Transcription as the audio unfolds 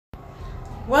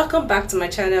Welcome back to my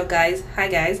channel, guys. Hi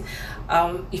guys.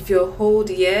 If you're old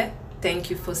here, thank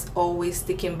you for always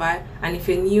sticking by, and if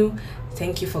you're new,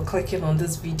 thank you for clicking on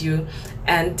this video.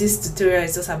 And this tutorial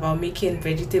is just about making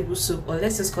vegetable soup, or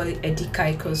let's just call it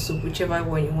Edikaikong soup, whichever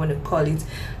one you want to call it.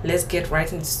 Let's get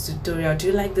right into the tutorial. Do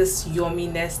you like this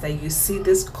yumminess that you see,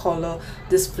 this color,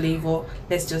 this flavor?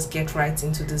 Let's just get right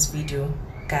into this video,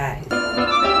 guys.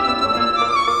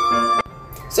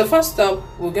 So first up,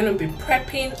 we're going to be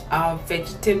prepping our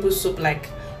vegetable soup. Like,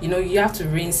 you know, you have to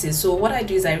rinse it. So what I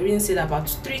do is I rinse it about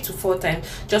 3 to 4 times,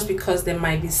 just because there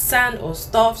might be sand or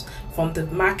stuff from the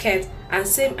market. And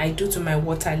same I do to my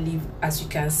water leaf. As you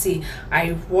can see,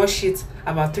 I wash it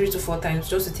about 3 to 4 times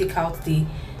just to take out the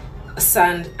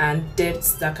sand and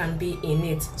debts that can be in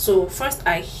it. So first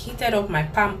I heated up my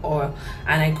palm oil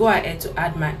and I go ahead to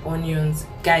add my onions.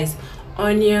 Guys,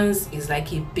 onions is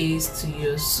like a base to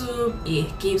your soup.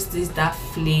 It gives that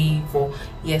flavor.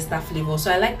 Yes, that flavor.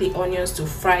 So I like the onions to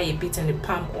fry a bit in the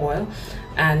palm oil,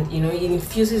 and you know, it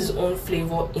infuses its own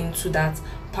flavor into that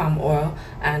palm oil,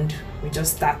 and we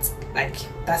just start. Like,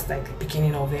 that's like the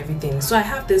beginning of everything. So I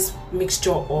have this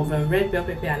mixture of red bell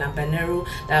pepper and habanero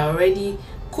that I already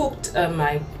cooked.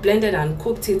 I blended and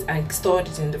cooked it and stored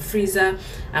it in the freezer,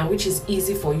 and which is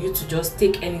easy for you to just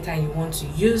take anytime you want to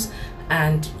use.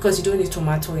 And because you don't need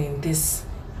tomato in this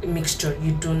mixture,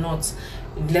 you do not,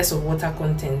 less of water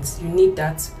content, you need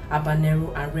that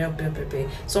habanero and red bell pepper.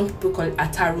 Some people call it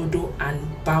atarodo and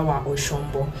bawa or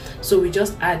shombo. So we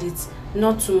just add it,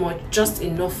 not too much, just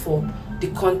enough for the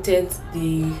content.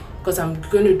 Because I'm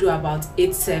going to do about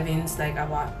 8 servings, like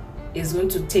about, is going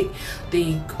to take,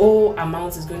 the whole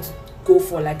amount is going to go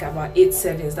for like about 8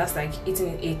 servings. That's like eating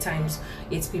it 8 times,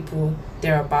 8 people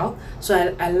thereabout. So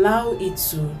I allow it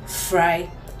to fry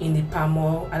in the palm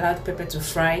oil, allow the pepper to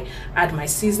fry, add my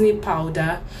seasoning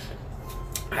powder.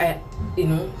 I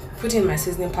put in my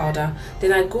seasoning powder,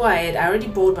 then I go ahead. I already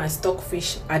boiled my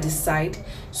stockfish at the side,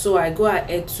 so I go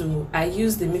ahead to, I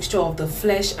use the mixture of the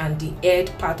flesh and the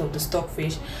head part of the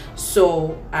stockfish.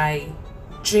 So I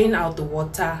drain out the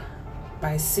water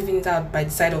by sieving it out by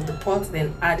the side of the pot,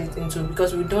 then add it into,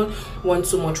 because we don't want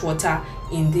so much water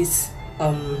in this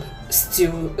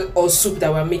stew or soup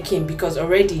that we're making, because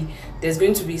already there's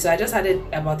going to be, so I just added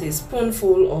about a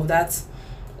spoonful of that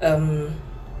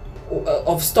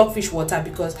of stockfish water,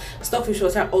 because stockfish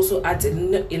water also adds a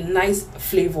nice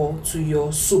flavor to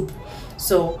your soup.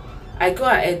 So I go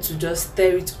ahead to just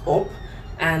stir it up,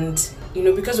 and you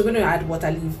know, because we're going to add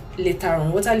water leaf later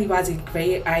on. Water leaf has a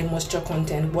very high moisture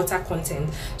content, water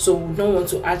content, so we don't want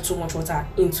to add too much water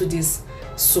into this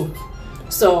soup.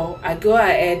 So I go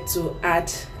ahead to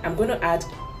add, I'm going to add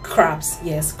crabs.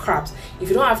 Yes, crabs. If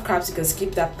you don't have crabs, you can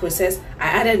skip that process. I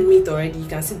added meat already. You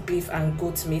can see beef and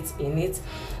goat meat in it.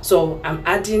 So I'm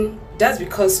adding, that's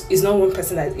because it's not one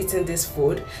person that's eating this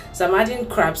food, so I'm adding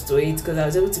crabs to it, because I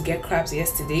was able to get crabs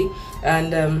yesterday,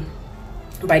 and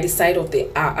by the side of the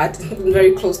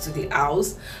very close to the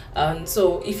house.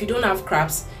 So if you don't have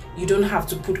crabs, you don't have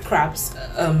to put crabs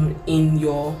in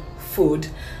your food.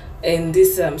 In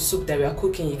this soup that we are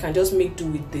cooking, you can just make do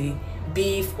with the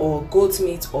beef or goat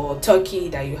meat or turkey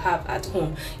that you have at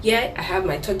home. Yeah, I have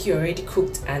my turkey already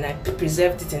cooked and I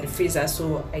preserved it in the freezer,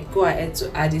 so I go ahead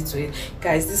to add it to it.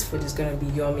 Guys, this food is gonna be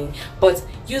yummy. But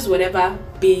use whatever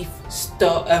beef,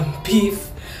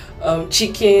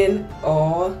 chicken,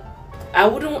 or I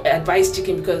wouldn't advise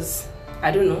chicken because I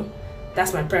don't know,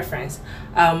 that's my preference.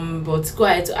 But go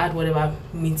ahead to add whatever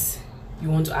meat you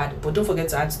want to add, but don't forget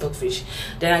to add stockfish.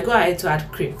 Then I go ahead to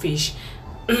add crayfish.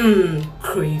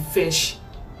 Crayfish,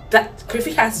 that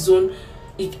crayfish has its own,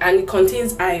 and it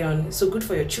contains iron, so good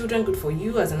for your children, good for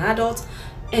you as an adult,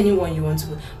 anyone you want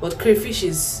to. But crayfish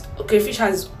has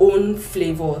its own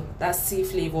flavor, that sea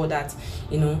flavor that,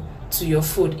 you know, to your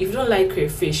food. If you don't like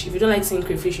crayfish, if you don't like seeing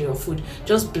crayfish in your food,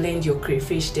 just blend your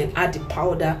crayfish, then add the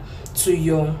powder to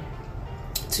your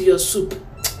soup.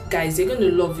 Guys, you're going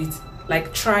to love it.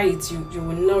 Like, try it, you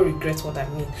will not regret what I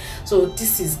mean. So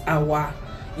this is our,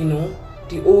 you know,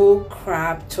 the whole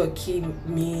crab, turkey,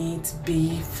 meat,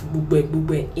 beef,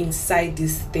 bube inside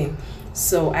this thing.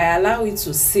 So I allow it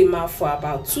to simmer for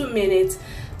about 2 minutes,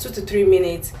 2 to 3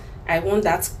 minutes. I want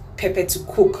that pepper to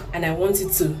cook, and I want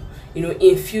it to, you know,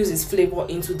 infuse its flavor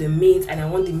into the meat, and I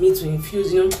want the meat to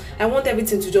infuse, you know, I want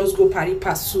everything to just go pari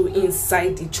passu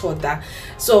inside each other.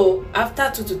 So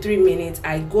after 2 to 3 minutes,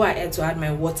 I go ahead to add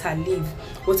my water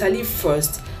leaf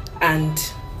first, and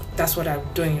that's what I'm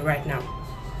doing right now.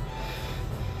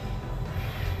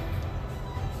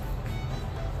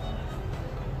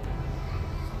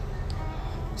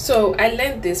 So I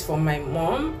learned this from my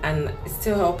mom, and it's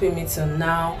still helping me till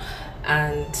now,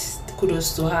 and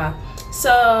kudos to her.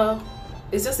 So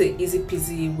it's just an easy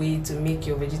peasy way to make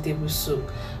your vegetable soup.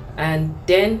 And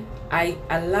then I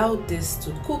allow this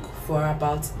to cook for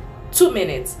about 2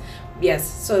 minutes. Yes,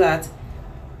 so that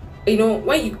you know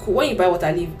when you buy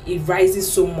water leaf, it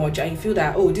rises so much and you feel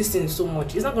that, oh, this thing is so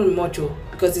much. It's not going to be much, oh,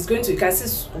 because it's going to, you can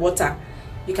see water.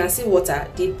 You can see water.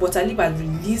 The water leaf has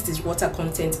released its water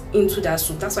content into that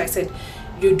soup. That's why I said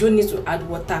you don't need to add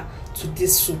water to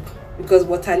this soup, because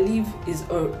water leaf is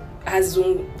has its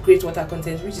own great water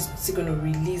content, which is still going to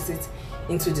release it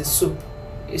into the soup.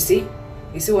 You see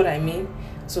what I mean?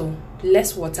 So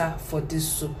less water for this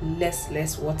soup.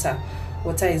 Less water.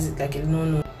 Water is like a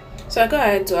no. So I go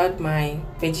ahead to add my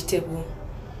vegetable.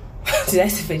 Did I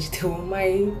say vegetable?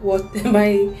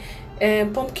 My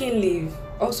pumpkin leaf,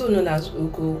 also known as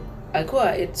ugu. I go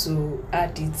ahead to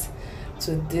add it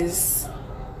to this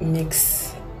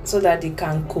mix so that they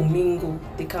can commingle.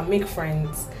 They can make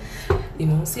friends. You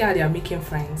know, see how they are making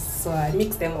friends. So I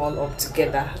mix them all up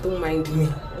together. Don't mind me.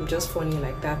 I'm just funny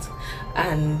like that.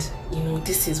 And you know,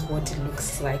 this is what it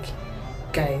looks like,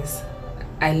 guys.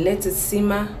 I let it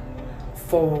simmer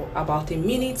for about a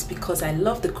minute because I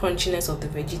love the crunchiness of the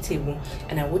vegetable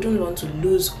and I wouldn't want to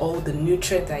lose all the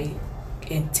nutrient that it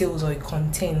entails or it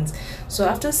contains. So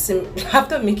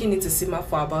after making it to simmer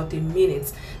for about a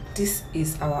minute, this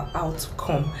is our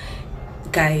outcome,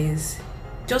 guys.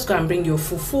 Just go and bring your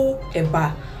fufu,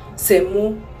 eba,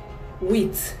 semo,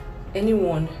 wheat,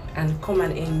 anyone, and come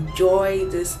and enjoy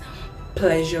this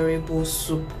pleasurable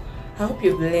soup. I hope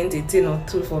you've learned a thing or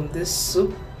two from this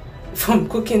soup, from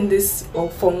cooking this or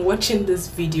from watching this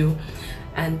video.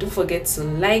 And don't forget to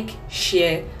like,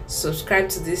 share, subscribe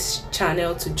to this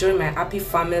channel to join my happy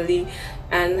family,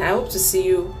 and I hope to see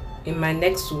you in my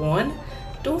next one.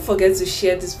 Don't forget to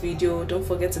share this video. Don't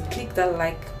forget to click that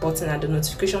like button and the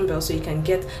notification bell so you can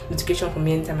get notification from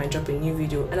me anytime I drop a new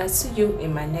video, and I'll see you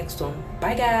in my next one.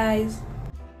 Bye guys.